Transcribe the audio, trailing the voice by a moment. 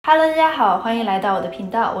Hello， 大家好，欢迎来到我的频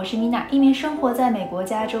道，我是 MINA， 一名生活在美国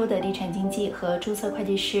加州的地产经纪和注册会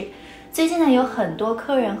计师。最近呢，有很多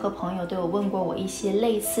客人和朋友都有问过我一些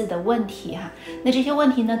类似的问题哈。那这些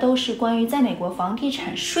问题呢，都是关于在美国房地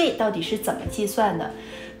产税到底是怎么计算的。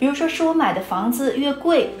比如说，是我买的房子越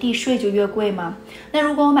贵，地税就越贵吗？那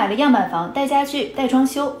如果我买了样板房，带家具、带装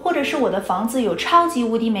修，或者是我的房子有超级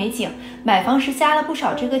无敌美景，买房时加了不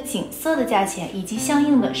少这个景色的价钱以及相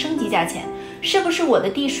应的升级价钱，是不是我的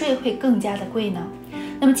地税会更加的贵呢？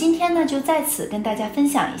那么今天呢，就在此跟大家分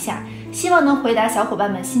享一下，希望能回答小伙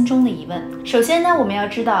伴们心中的疑问。首先呢，我们要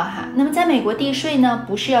知道哈，那么在美国地税呢，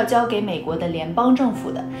不是要交给美国的联邦政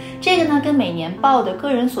府的，这个呢跟每年报的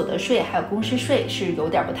个人所得税还有公司税是有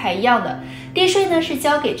点不太一样的。地税呢是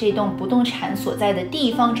交给这栋不动产所在的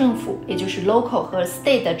地方政府，也就是 local 和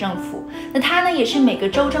state 的政府。那它呢也是每个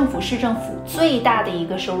州政府、市政府最大的一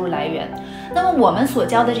个收入来源。那么我们所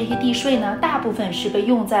交的这些地税呢，大部分是被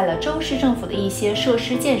用在了州市政府的一些设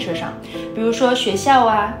施建设上，比如说学校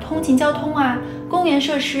啊、通勤交通啊、公园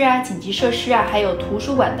设施啊、紧急设施啊，还有图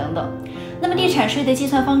书馆等等。那么地产税的计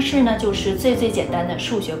算方式呢，就是最简单的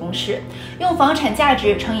数学公式，用房产价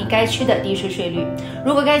值乘以该区的地税税率，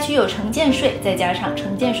如果该区有承建税，再加上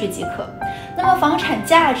承建税即可。那么房产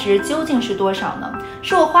价值究竟是多少呢？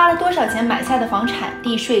是我花了多少钱买下的房产，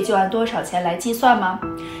地税就按多少钱来计算吗？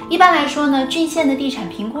一般来说呢，郡县的地产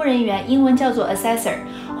评估人员，英文叫做 assessor，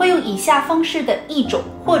 会用以下方式的一种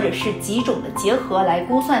或者是几种的结合来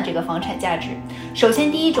估算这个房产价值。首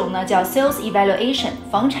先，第一种呢叫 sales evaluation，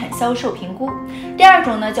 房产销售评估；第二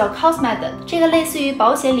种呢叫 cost method， 这个类似于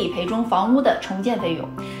保险理赔中房屋的重建费用；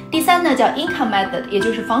第三呢叫 income method， 也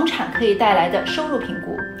就是房产可以带来的收入评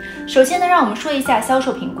估。首先呢，让我们说一下销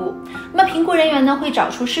售评估。那么评估人员呢会找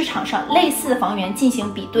出市场上类似的房源进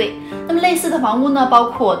行比对。那么类似的房屋呢，包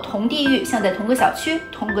括同地域，像在同个小区、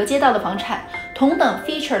同个街道的房产，同等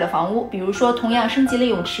feature 的房屋，比如说同样升级了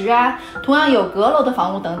泳池啊，同样有阁楼的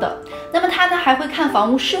房屋等等。那么它呢还会看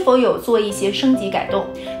房屋是否有做一些升级改动，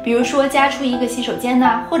比如说加出一个洗手间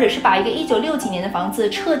呐，或者是把一个1960几年的房子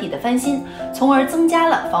彻底的翻新，从而增加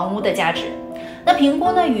了房屋的价值。那评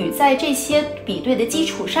估呢，与在这些比对的基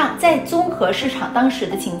础上，再综合市场当时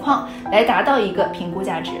的情况，来达到一个评估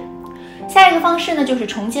价值。下一个方式呢，就是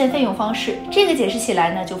重建费用方式。这个解释起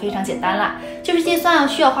来呢，就非常简单啦，就是计算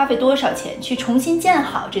需要花费多少钱去重新建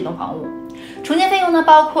好这栋房屋。重建费用呢，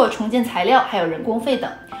包括重建材料还有人工费等。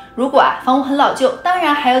如果房屋很老旧，当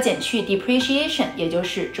然还要减去 depreciation， 也就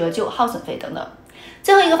是折旧耗损费等等。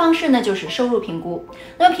最后一个方式呢，就是收入评估。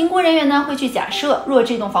那么评估人员呢会去假设，若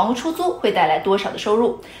这栋房屋出租会带来多少的收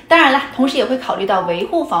入，当然了，同时也会考虑到维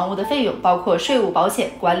护房屋的费用，包括税务、保险、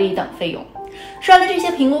管理等费用。说完了这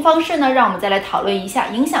些评估方式呢，让我们再来讨论一下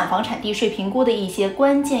影响房产地税评估的一些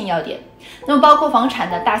关键要点。那么包括房产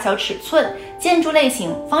的大小尺寸、建筑类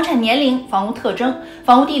型、房产年龄、房屋特征、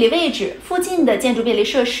房屋地理位置、附近的建筑便利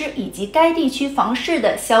设施以及该地区房市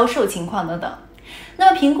的销售情况等等。那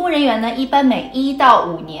么评估人员呢，一般每1到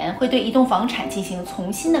5年会对一栋房产进行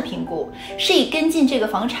重新的评估，是以跟进这个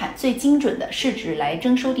房产最精准的市值来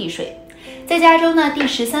征收地税。在加州呢，第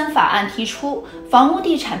13法案提出，房屋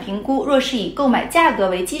地产评估若是以购买价格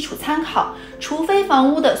为基础参考，除非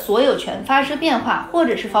房屋的所有权发生变化，或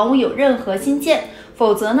者是房屋有任何新建，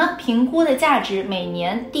否则呢，评估的价值每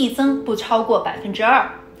年递增不超过2%。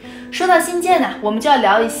说到新建呢，我们就要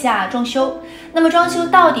聊一下装修。那么装修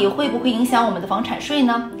到底会不会影响我们的房产税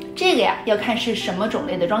呢？这个呀，要看是什么种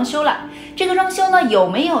类的装修了。这个装修呢，有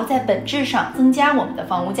没有在本质上增加我们的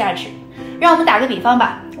房屋价值？让我们打个比方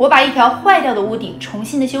吧，我把一条坏掉的屋顶重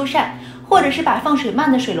新的修缮，或者是把放水慢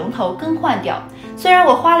的水龙头更换掉。虽然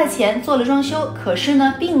我花了钱做了装修，可是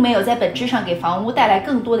呢，并没有在本质上给房屋带来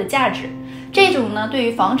更多的价值。这种呢，对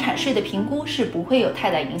于房产税的评估是不会有太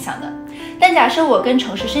大影响的。但假设我跟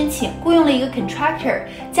城市申请雇佣了一个 contractor，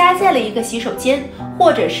 加建了一个洗手间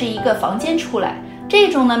或者是一个房间出来，这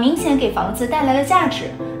种呢明显给房子带来了价值，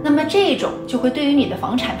那么这种就会对于你的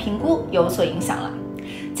房产评估有所影响了。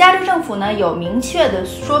加州政府呢有明确的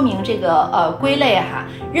说明这个归类哈，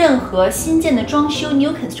任何新建的装修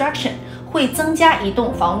new construction 会增加一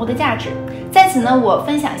栋房屋的价值。在此呢，我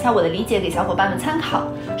分享一下我的理解给小伙伴们参考。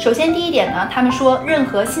首先第一点呢，他们说任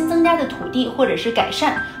何新增加的土地或者是改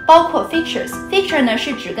善，包括 feature 呢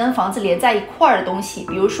是指跟房子连在一块儿的东西，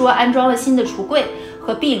比如说安装了新的橱柜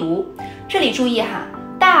和壁炉。这里注意哈，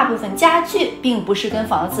大部分家具并不是跟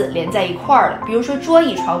房子连在一块儿的，比如说桌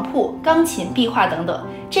椅、床铺、钢琴、壁画等等，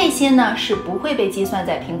这些呢是不会被计算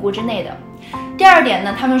在评估之内的。第二点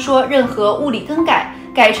呢，他们说任何物理更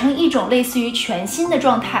改成一种类似于全新的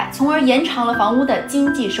状态，从而延长了房屋的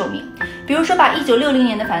经济寿命。比比如说把1960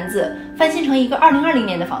年的房子翻新成一个2020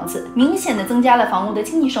年的房子，明显的增加了房屋的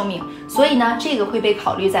经济寿命，所以呢，这个会被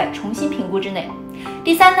考虑在重新评估之内。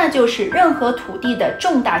第三呢，就是任何土地的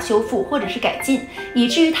重大修复或者是改进，以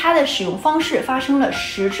至于它的使用方式发生了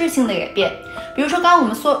实质性的改变，比如说刚刚我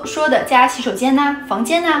们说的加洗手间呐、房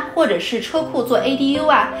间呐，或者是车库做 ADU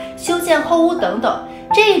啊、修建后屋等等，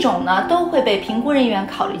这种呢都会被评估人员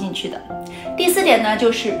考虑进去的。第四点呢，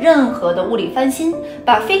就是任何的物理翻新，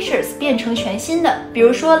把 fixtures 变成全新的，比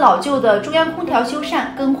如说老旧的中央空调修缮、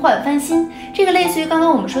更换、翻新，这个类似于刚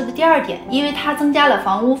刚我们说的第二点，因为它增加了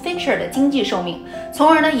房屋 fixture 的经济寿命，从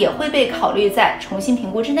而呢也会被考虑在重新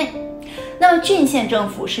评估之内。那么郡县政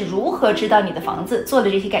府是如何知道你的房子做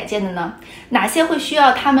了这些改建的呢？哪些会需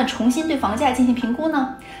要他们重新对房价进行评估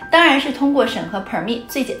呢？当然是通过审核 permit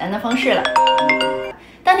最简单的方式了。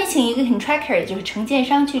当你请一个 contractor， 也就是承建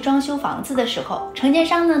商去装修房子的时候，承建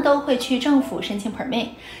商呢都会去政府申请 permit，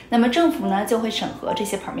 那么政府呢就会审核这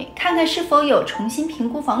些 permit， 看看是否有重新评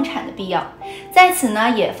估房产的必要。在此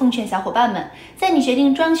呢，也奉劝小伙伴们，在你决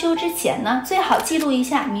定装修之前呢，最好记录一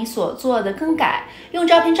下你所做的更改，用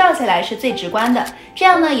照片照下来是最直观的，这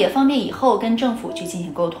样呢也方便以后跟政府去进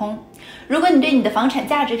行沟通。如果你对你的房产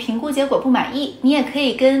价值评估结果不满意，你也可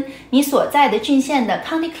以跟你所在的郡县的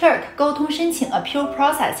county clerk 沟通申请 appeal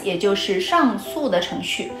process， 也就是上诉的程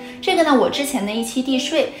序。这个呢，我之前的一期地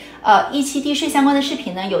税相关的视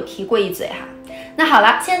频呢有提过一嘴哈。那好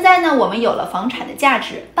了，现在呢我们有了房产的价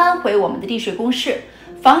值，搬回我们的地税公式，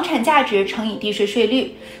房产价值乘以地税税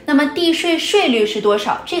率。那么地税税率是多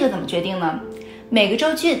少？这个怎么决定呢？每个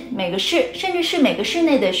州郡、每个市，甚至是每个市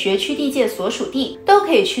内的学区地界所属地，都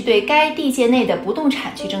可以去对该地界内的不动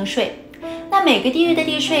产去征税。那每个地域的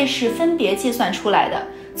地税是分别计算出来的，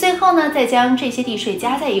最后呢，再将这些地税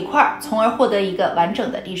加在一块儿，从而获得一个完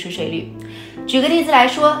整的地税税率。举个例子来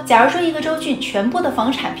说，假如说一个州郡全部的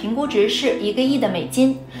房产评估值是1个亿的美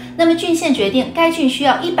金，那么郡县决定该郡需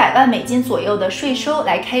要100万美金左右的税收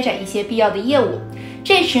来开展一些必要的业务。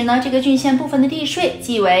这时呢，这个郡县部分的地税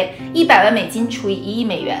计为100万美金除以1亿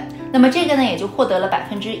美元，那么这个呢也就获得了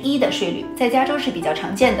1%的税率，在加州是比较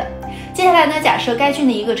常见的。接下来呢，假设该郡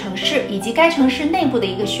的一个城市以及该城市内部的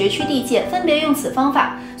一个学区地界分别用此方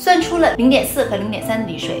法算出了0.4和0.3的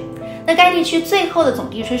地税，那该地区最后的总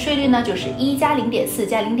地税税率呢就是1加0.4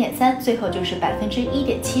加0.3，最后就是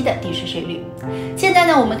1.7%的地税税率。现在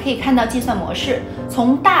呢，我们可以看到计算模式，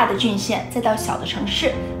从大的郡县再到小的城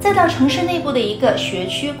市，再到城市内部的一个学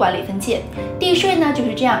区管理分界，地税呢就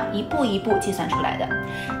是这样一步一步计算出来的。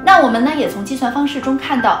那我们呢也从计算方式中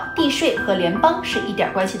看到，地税和联邦是一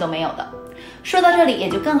点关系都没有的。说到这里，也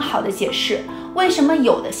就更好的解释为什么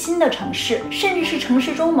有的新的城市，甚至是城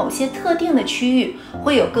市中某些特定的区域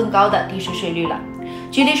会有更高的地税税率了。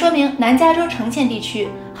举例说明，南加州城县地区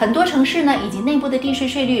很多城市呢以及内部的地税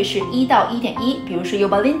税率是1到1.1，比如说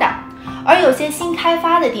Uvalde， 而有些新开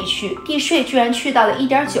发的地区地税居然去到了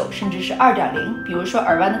1.9，甚至是2.0，比如说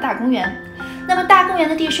Irvine的大公园。那么大公园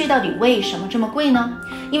的地税到底为什么这么贵呢？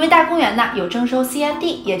因为大公园呢有征收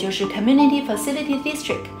CFD， 也就是 Community Facility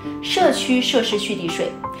District 社区设施区地税。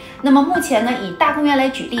那么目前呢，以大公园来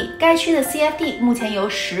举例，该区的 CFD 目前由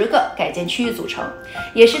10个改建区域组成，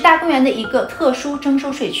也是大公园的一个特殊征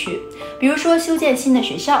收税区。比如说修建新的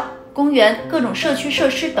学校、公园、各种社区设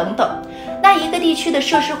施等等。那一个地区的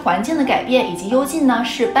设施环境的改变以及优进呢，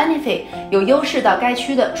是 benefit 有优势到该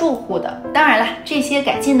区的住户的。当然了，这些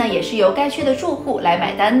改进呢也是由该区的住户来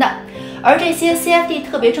买单的。而这些 CFD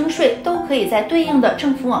特别征税都可以在对应的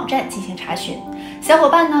政府网站进行查询，小伙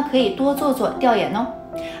伴呢可以多做做调研哦。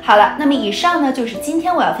好了，那么以上呢就是今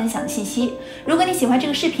天我要分享的信息。如果你喜欢这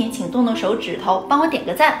个视频，请动动手指头帮我点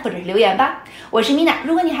个赞或者是留言吧。我是 MINA，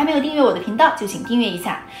 如果你还没有订阅我的频道，就请订阅一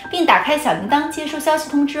下，并打开小铃铛接收消息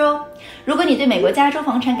通知哦。如果你对美国加州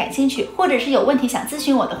房产感兴趣，或者是有问题想咨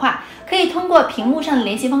询我的话，可以通过屏幕上的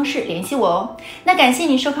联系方式联系我哦。那感谢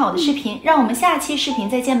你收看我的视频，让我们下期视频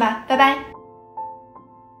再见吧，拜拜。